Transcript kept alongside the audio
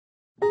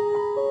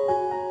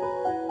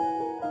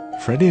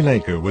Freddie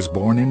Laker was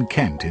born in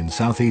Kent in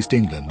southeast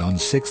England on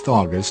 6th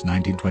August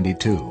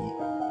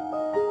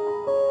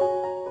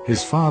 1922.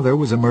 His father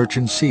was a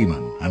merchant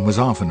seaman and was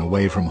often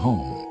away from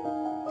home.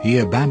 He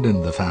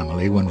abandoned the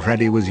family when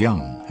Freddie was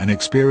young, an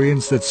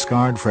experience that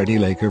scarred Freddie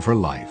Laker for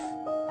life.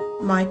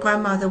 My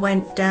grandmother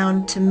went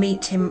down to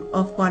meet him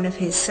off one of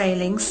his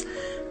sailings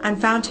and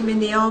found him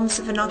in the arms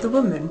of another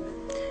woman.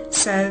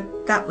 So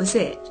that was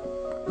it.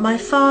 My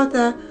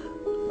father,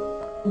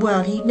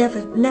 well, he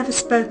never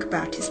spoke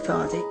about his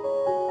father.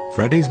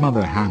 Freddie's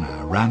mother,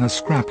 Hannah, ran a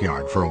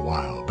scrapyard for a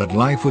while, but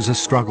life was a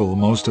struggle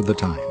most of the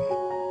time.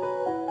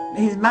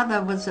 His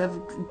mother was a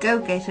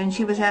go-getter and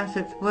she was out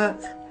at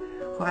work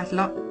quite a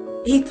lot.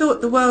 He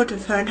thought the world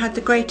of her and had the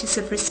greatest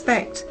of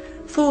respect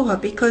for her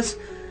because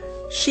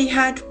she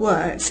had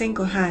worked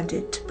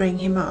single-handed to bring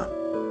him up.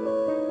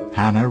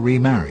 Hannah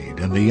remarried,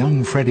 and the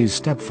young Freddie's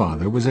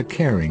stepfather was a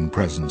caring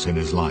presence in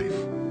his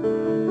life.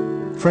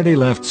 Freddie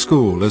left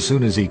school as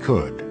soon as he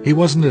could. He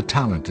wasn't a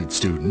talented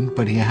student,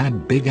 but he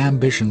had big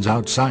ambitions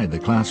outside the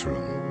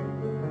classroom.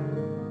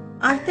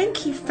 I think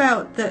he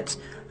felt that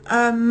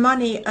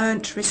money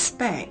earned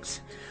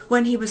respect.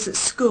 When he was at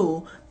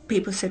school,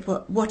 people said,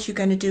 what are you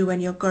going to do when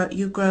you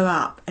grow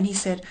up? And he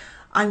said,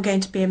 I'm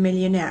going to be a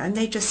millionaire. And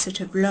they just sort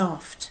of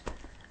laughed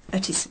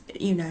at his,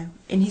 in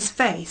his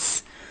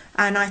face.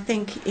 And I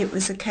think it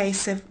was a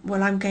case of,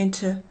 well, I'm going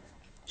to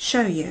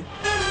show you.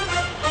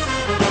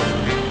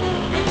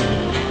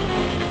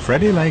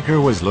 Freddie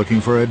Laker was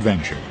looking for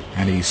adventure,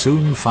 and he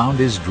soon found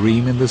his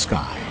dream in the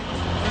sky.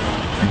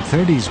 In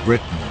 30s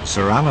Britain,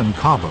 Sir Alan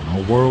Cobham,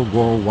 a World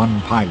War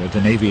I pilot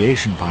and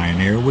aviation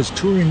pioneer, was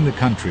touring the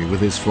country with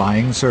his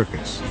flying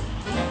circus.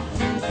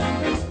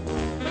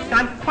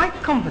 I'm quite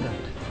confident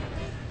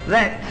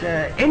that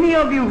any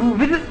of you who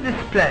visit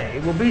this play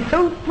will be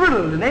so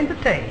thrilled and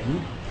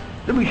entertained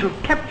that we shall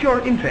capture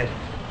your interest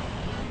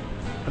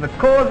for the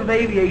cause of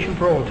aviation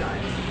for all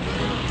time.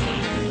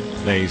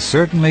 They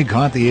certainly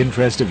caught the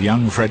interest of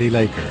young Freddie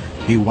Laker.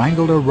 He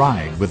wangled a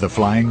ride with the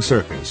flying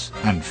circus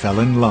and fell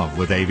in love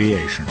with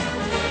aviation.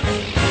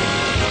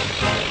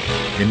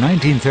 In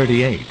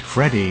 1938,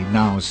 Freddie,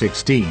 now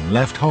 16,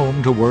 left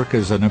home to work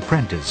as an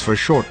apprentice for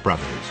Short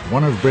Brothers,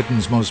 one of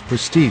Britain's most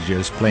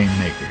prestigious plane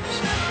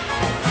makers.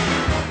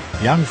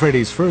 Young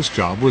Freddie's first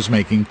job was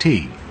making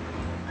tea.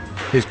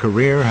 His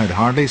career had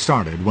hardly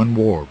started when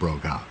war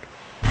broke out.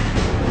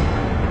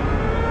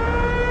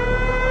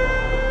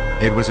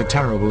 It was a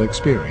terrible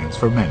experience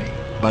for many,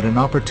 but an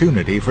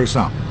opportunity for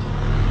some.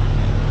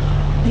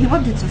 He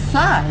wanted to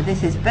fly.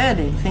 This is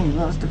burning thing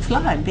was to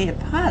fly and be a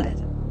pilot.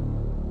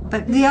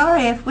 But the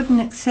RAF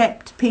wouldn't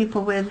accept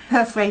people with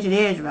perforated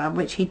eardrum,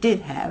 which he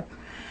did have,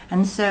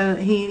 and so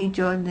he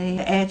joined the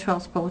Air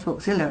Transport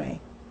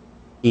Auxiliary.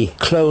 He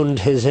cloned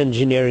his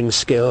engineering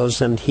skills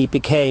and he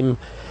became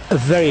a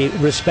very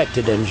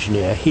respected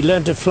engineer. He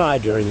learned to fly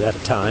during that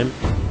time.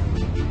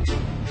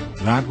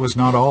 That was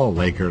not all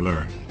Laker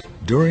learned.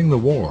 During the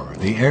war,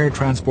 the Air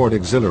Transport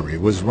Auxiliary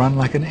was run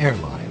like an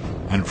airline,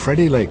 and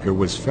Freddie Laker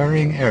was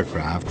ferrying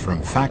aircraft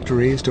from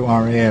factories to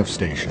RAF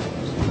stations.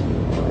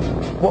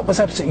 What was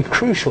absolutely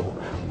crucial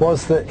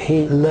was that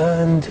he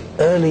learned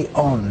early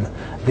on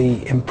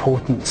the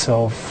importance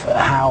of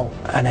how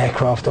an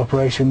aircraft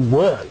operation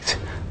worked,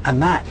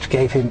 and that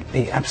gave him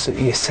the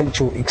absolutely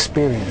essential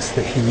experience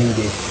that he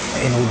needed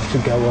in order to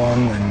go on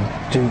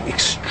and do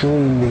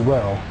extremely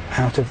well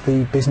out of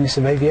the business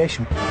of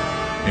aviation.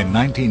 In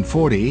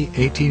 1940,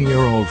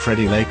 18-year-old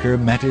Freddie Laker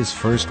met his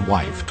first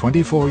wife,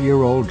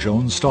 24-year-old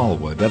Joan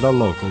Stallwood, at a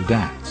local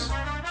dance.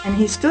 And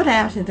he stood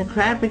out in the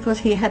crowd because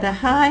he had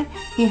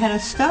a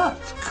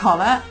starched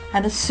collar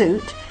and a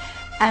suit,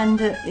 and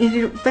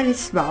he looked very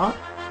smart.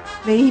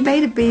 He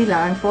made a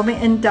beeline for me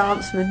and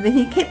danced with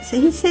me.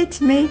 He said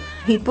to me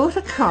he'd bought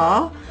a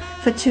car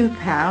for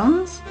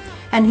 £2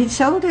 and he'd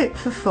sold it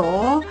for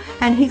 £4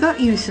 and he got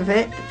use of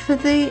it for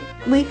the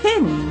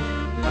weekend.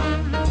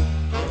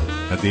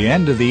 At the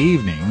end of the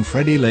evening,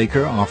 Freddie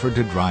Laker offered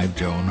to drive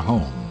Joan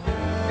home.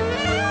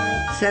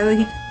 So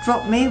he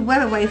dropped me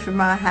well away from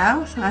my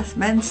house,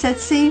 and said,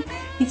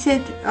 he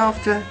said,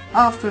 after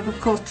of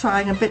course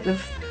trying a bit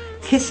of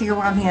kissing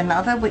one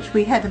another, which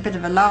we had a bit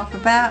of a laugh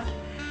about,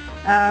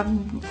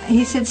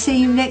 he said, see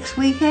you next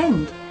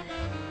weekend.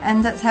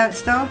 And that's how it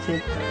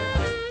started.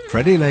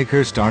 Freddie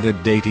Laker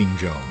started dating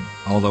Joan,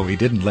 although he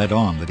didn't let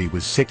on that he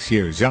was 6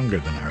 years younger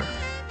than her.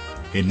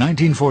 In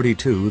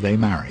 1942, they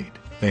married.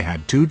 They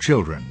had 2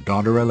 children,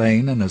 daughter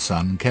Elaine and a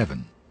son,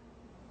 Kevin.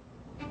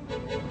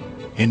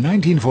 In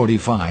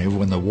 1945,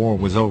 when the war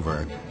was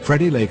over,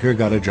 Freddie Laker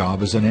got a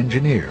job as an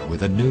engineer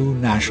with a new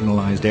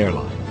nationalized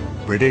airline,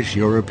 British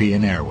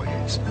European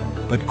Airways.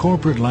 But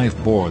corporate life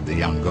bored the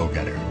young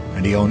go-getter,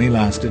 and he only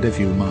lasted a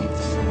few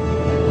months.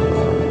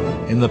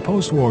 In the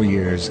post-war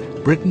years,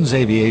 Britain's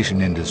aviation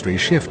industry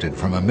shifted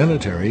from a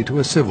military to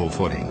a civil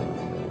footing.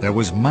 There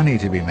was money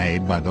to be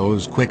made by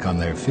those quick on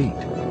their feet.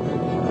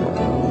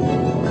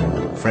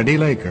 Freddie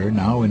Laker,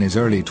 now in his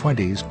early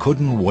 20s,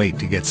 couldn't wait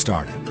to get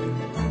started.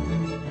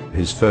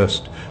 His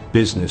first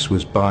business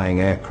was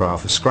buying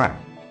aircraft for scrap.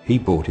 He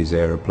bought his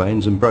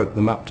aeroplanes and broke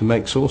them up to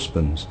make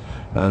saucepans,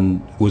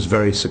 and was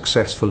very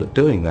successful at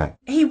doing that.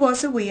 He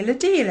was a wheeler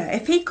dealer.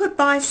 If he could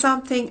buy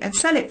something and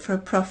sell it for a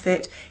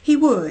profit, he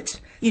would.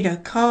 You know,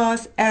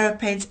 cars,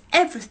 aeroplanes,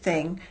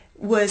 everything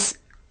was,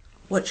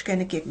 what you going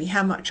to give me?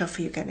 How much off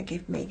are you going to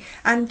give me?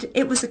 And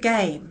it was a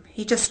game.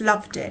 He just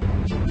loved it.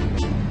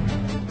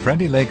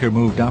 Freddie Laker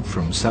moved up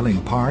from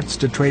selling parts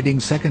to trading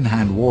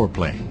second-hand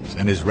warplanes,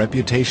 and his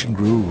reputation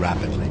grew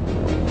rapidly.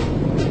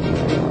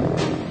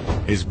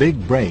 His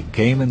big break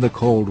came in the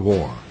Cold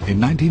War. In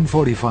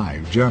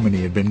 1945,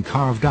 Germany had been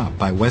carved up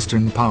by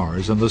Western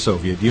powers and the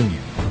Soviet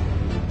Union.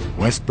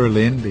 West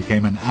Berlin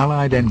became an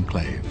Allied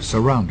enclave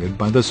surrounded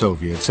by the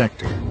Soviet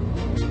sector.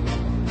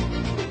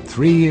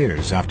 3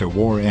 years after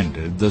war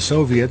ended, the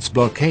Soviets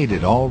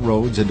blockaded all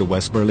roads into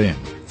West Berlin,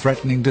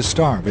 threatening to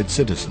starve its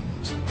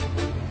citizens.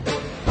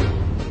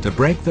 To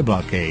break the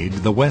blockade,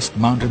 the West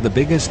mounted the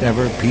biggest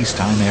ever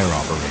peacetime air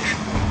operation.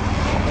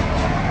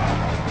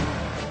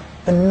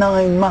 For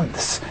 9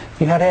 months,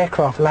 you had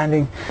aircraft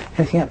landing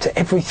anything up to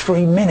every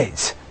 3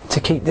 minutes to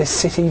keep this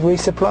city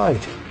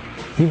resupplied.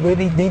 You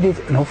really needed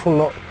an awful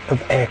lot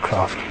of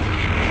aircraft.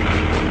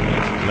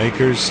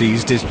 Laker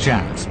seized his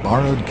chance,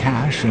 borrowed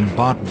cash, and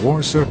bought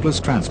war surplus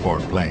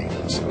transport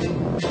planes.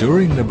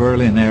 During the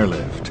Berlin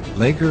airlift,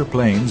 Laker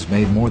planes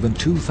made more than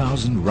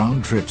 2,000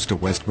 round trips to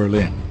West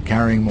Berlin,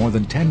 carrying more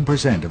than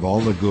 10% of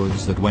all the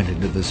goods that went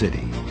into the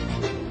city.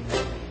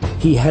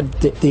 He had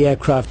the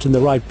aircraft in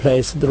the right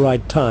place at the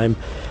right time,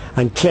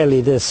 and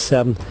clearly this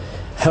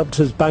helped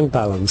his bank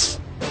balance.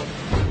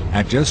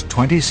 At just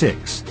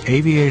 26,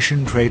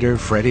 aviation trader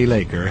Freddie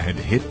Laker had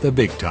hit the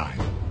big time.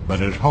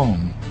 But at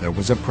home, there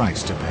was a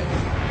price to pay.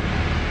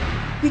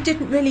 We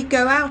didn't really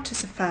go out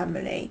as a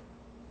family.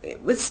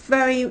 It was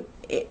very...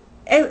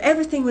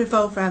 everything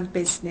revolved around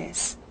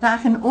business. But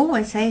I can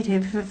always say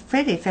to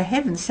Freddie, for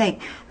heaven's sake,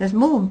 there's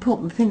more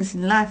important things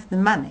in life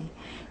than money.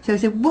 So he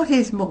said, what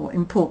is more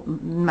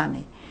important than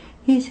money?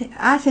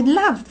 I said,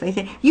 love. He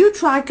said, you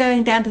try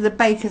going down to the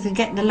baker's and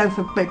getting a loaf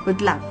of bread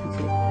with love.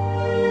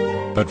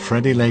 But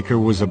Freddie Laker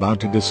was about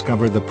to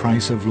discover the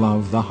price of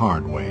love the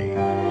hard way.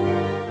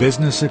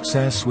 Business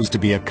success was to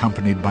be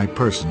accompanied by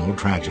personal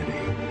tragedy.